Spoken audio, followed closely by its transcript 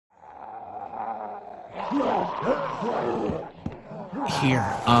Here,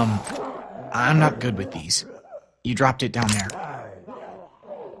 I'm not good with these. You dropped it down there.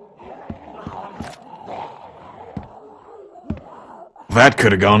 That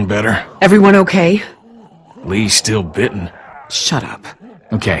could have gone better. Everyone okay? Lee's still bitten. Shut up.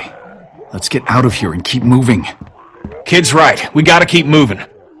 Okay, let's get out of here and keep moving. Kid's right. We gotta keep moving.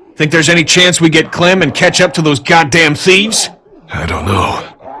 Think there's any chance we get Clem and catch up to those goddamn thieves? I don't know.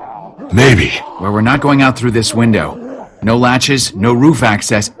 Maybe. Well, we're not going out through this window. No latches, no roof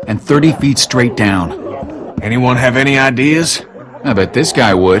access, and 30 feet straight down. Anyone have any ideas? I bet this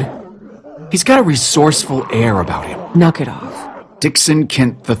guy would. He's got a resourceful air about him. Knock it off. Dixon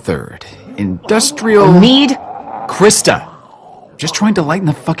Kent III. Industrial... Need? Krista. Just trying to lighten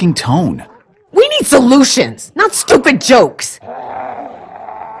the fucking tone. We need solutions, not stupid jokes.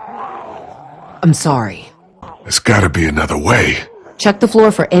 I'm sorry. There's gotta be another way. Check the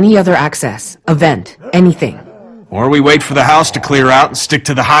floor for any other access. A vent. Anything. Or we wait for the house to clear out and stick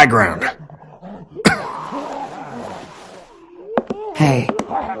to the high ground. Hey.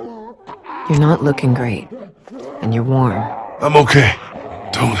 You're not looking great. And you're warm. I'm okay.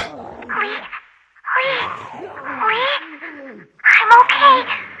 Don't... I'm okay.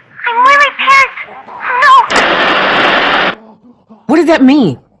 I'm really pissed. No! What did that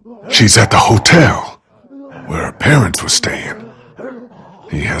mean? She's at the hotel, where her parents were staying.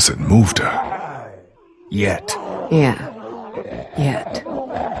 He hasn't moved her. Yet. Yeah. Yet.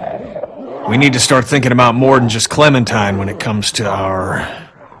 We need to start thinking about more than just Clementine when it comes to our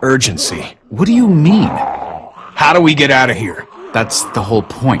urgency. What do you mean? How do we get out of here? That's the whole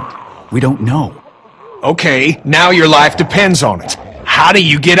point. We don't know. Okay, now your life depends on it. How do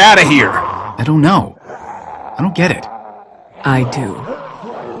you get out of here? I don't know. I don't get it. I do.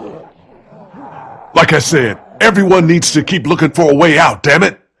 Like I said, everyone needs to keep looking for a way out, damn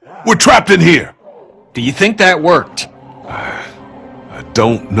it! We're trapped in here! Do you think that worked? I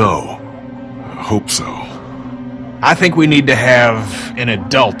don't know. I hope so. I think we need to have an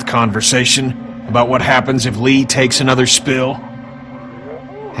adult conversation about what happens if Lee takes another spill.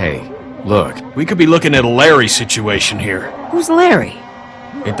 Hey, look. We could be looking at a Larry situation here. Who's Larry?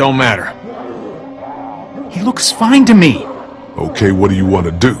 It don't matter. He looks fine to me. Okay, what do you want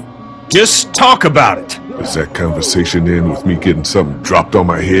to do? Just talk about it. Does that conversation end with me getting something dropped on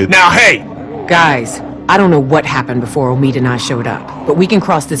my head? Now, hey! Guys, I don't know what happened before Omid and I showed up, but we can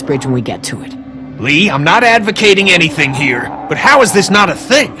cross this bridge when we get to it. Lee, I'm not advocating anything here, but how is this not a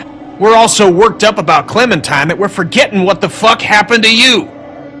thing? We're all so worked up about Clementine that we're forgetting what the fuck happened to you.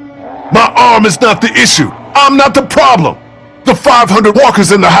 My arm is not the issue. I'm not the problem. The 500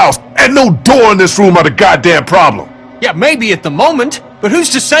 walkers in the house and no door in this room are the goddamn problem. Yeah, maybe at the moment, but who's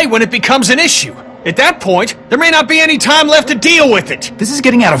to say when it becomes an issue? At that point, there may not be any time left to deal with it. This is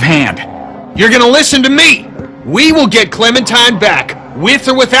getting out of hand. You're gonna listen to me. We will get Clementine back, with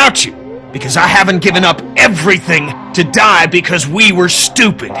or without you, because I haven't given up everything to die because we were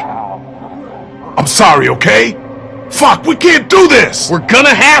stupid. I'm sorry, okay? Fuck, we can't do this! We're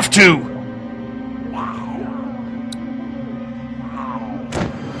gonna have to!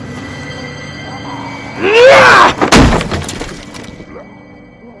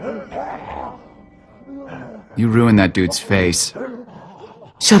 You ruined that dude's face.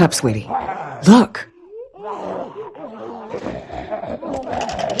 Shut up, sweetie. Look.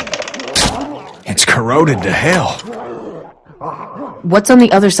 It's corroded to hell. What's on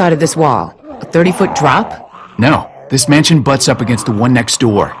the other side of this wall? A 30-foot drop? No, this mansion butts up against the one next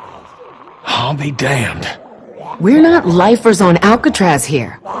door. I'll be damned. We're not lifers on Alcatraz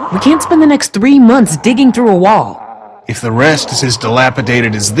here. We can't spend the next 3 months digging through a wall. If the rest is as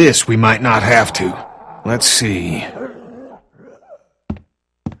dilapidated as this, we might not have to. Let's see.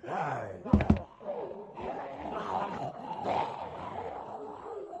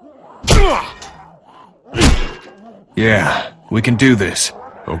 Yeah, we can do this.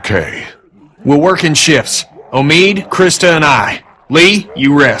 Okay. We'll work in shifts. Omid, Krista, and I. Lee,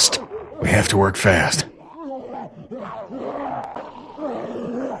 you rest. We have to work fast.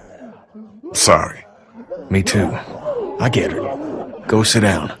 Sorry. Me too. I get it. Go sit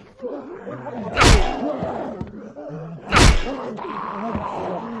down.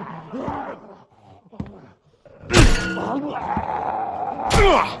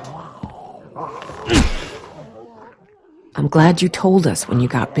 I'm glad you told us when you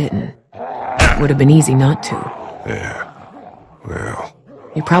got bitten. Would have been easy not to. Yeah. Well...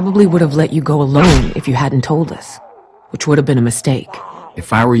 We probably would have let you go alone if you hadn't told us, which would have been a mistake.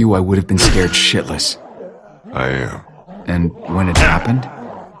 If I were you, I would have been scared shitless. I am. And when it happened?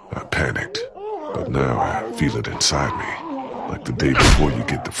 I panicked. But now I feel it inside me. Like the day before you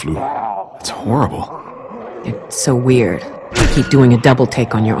get the flu. It's horrible. It's so weird. You keep doing a double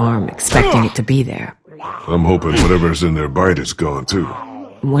take on your arm, expecting it to be there. I'm hoping whatever's in their bite is gone too.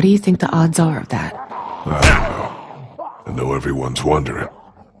 What do you think the odds are of that? I don't know. I know everyone's wondering.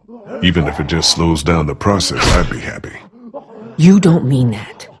 Even if it just slows down the process, I'd be happy. You don't mean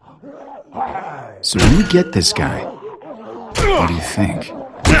that. So when we get this guy, what do you think?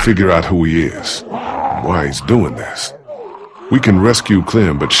 We figure out who he is, and why he's doing this. We can rescue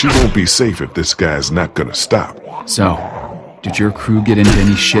Clem, but she won't be safe if this guy's not gonna stop. So, did your crew get into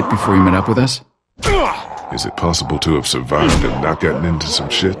any shit before you met up with us? Is it possible to have survived and not gotten into some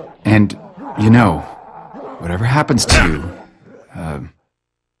shit? And, you know, whatever happens to you,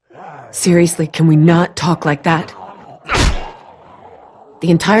 Seriously, can we not talk like that? The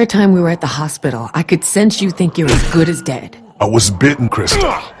entire time we were at the hospital, I could sense you think you're as good as dead. I was bitten,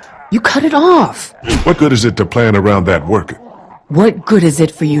 Krista. You cut it off. What good is it to plan around that working? What good is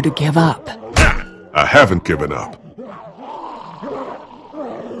it for you to give up? I haven't given up.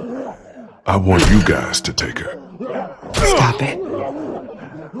 I want you guys to take her. Stop it.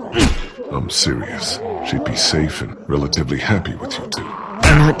 I'm serious. She'd be safe and relatively happy with you two.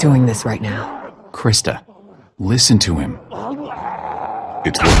 We're not doing this right now. Krista, listen to him.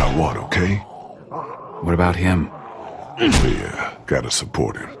 It's what I want, okay? What about him? Yeah, gotta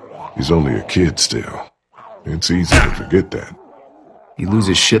support him. He's only a kid still. It's easy to forget that. He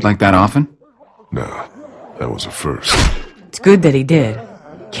loses shit like that often? Nah, that was a first. It's good that he did.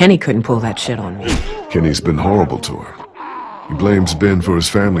 Kenny couldn't pull that shit on me. Kenny's been horrible to her. He blames Ben for his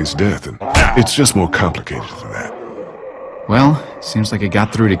family's death, and it's just more complicated than that. Well, seems like it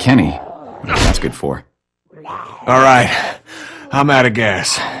got through to Kenny. What that's good for. All right, I'm out of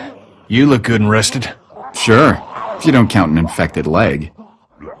gas. You look good and rested. Sure, if you don't count an infected leg.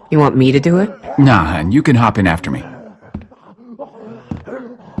 You want me to do it? Nah, and you can hop in after me.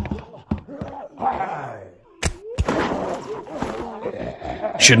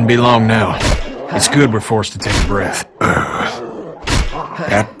 Shouldn't be long now. It's good we're forced to take a breath.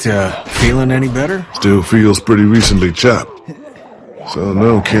 That, feeling any better? Still feels pretty recently chopped. So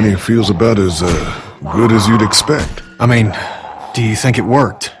no, Kenny feels about as, good as you'd expect. I mean, do you think it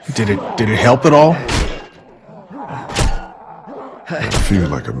worked? Did it help at all? I feel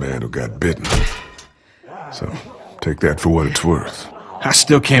like a man who got bitten. So, take that for what it's worth. I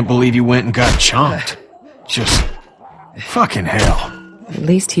still can't believe you went and got chomped. Just fucking hell. At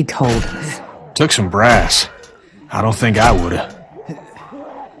least he told us. Took some brass. I don't think I would've.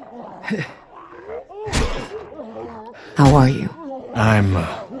 How are you? I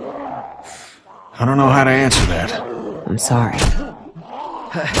don't know how to answer that. I'm sorry.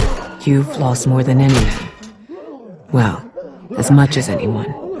 You've lost more than anyone. Well, as much as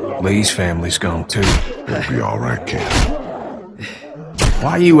anyone. Lee's family's gone too. It'll be alright, kid.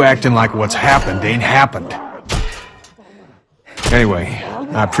 Why are you acting like what's happened ain't happened? Anyway,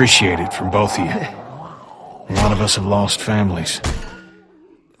 I appreciate it from both of you. A lot of us have lost families.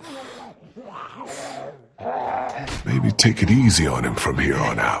 Maybe take it easy on him from here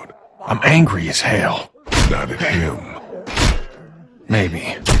on out. I'm angry as hell. Not at him.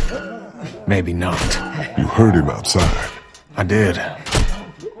 Maybe. Maybe not. You heard him outside. I did.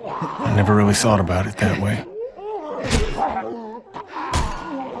 I never really thought about it that way.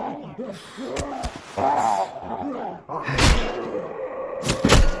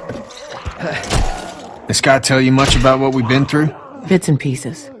 This guy tell you much about what we've been through? Bits and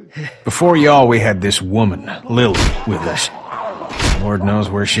pieces. Before y'all, we had this woman, Lily, with us. Lord knows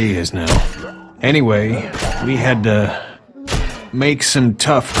where she is now. Anyway, we had to make some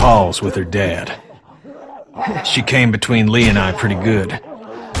tough calls with her dad. She came between Lee and I pretty good.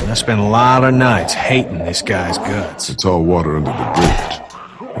 And I spent a lot of nights hating this guy's guts. It's all water under the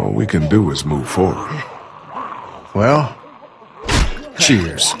bridge. All we can do is move forward. Well,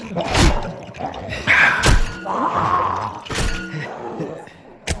 cheers.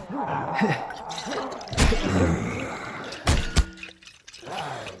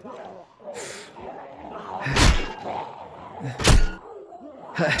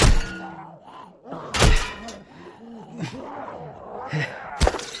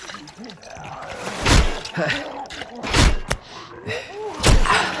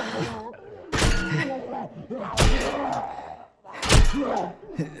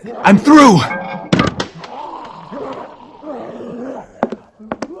 I'm through!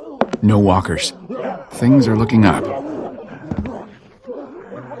 No walkers. Things are looking up.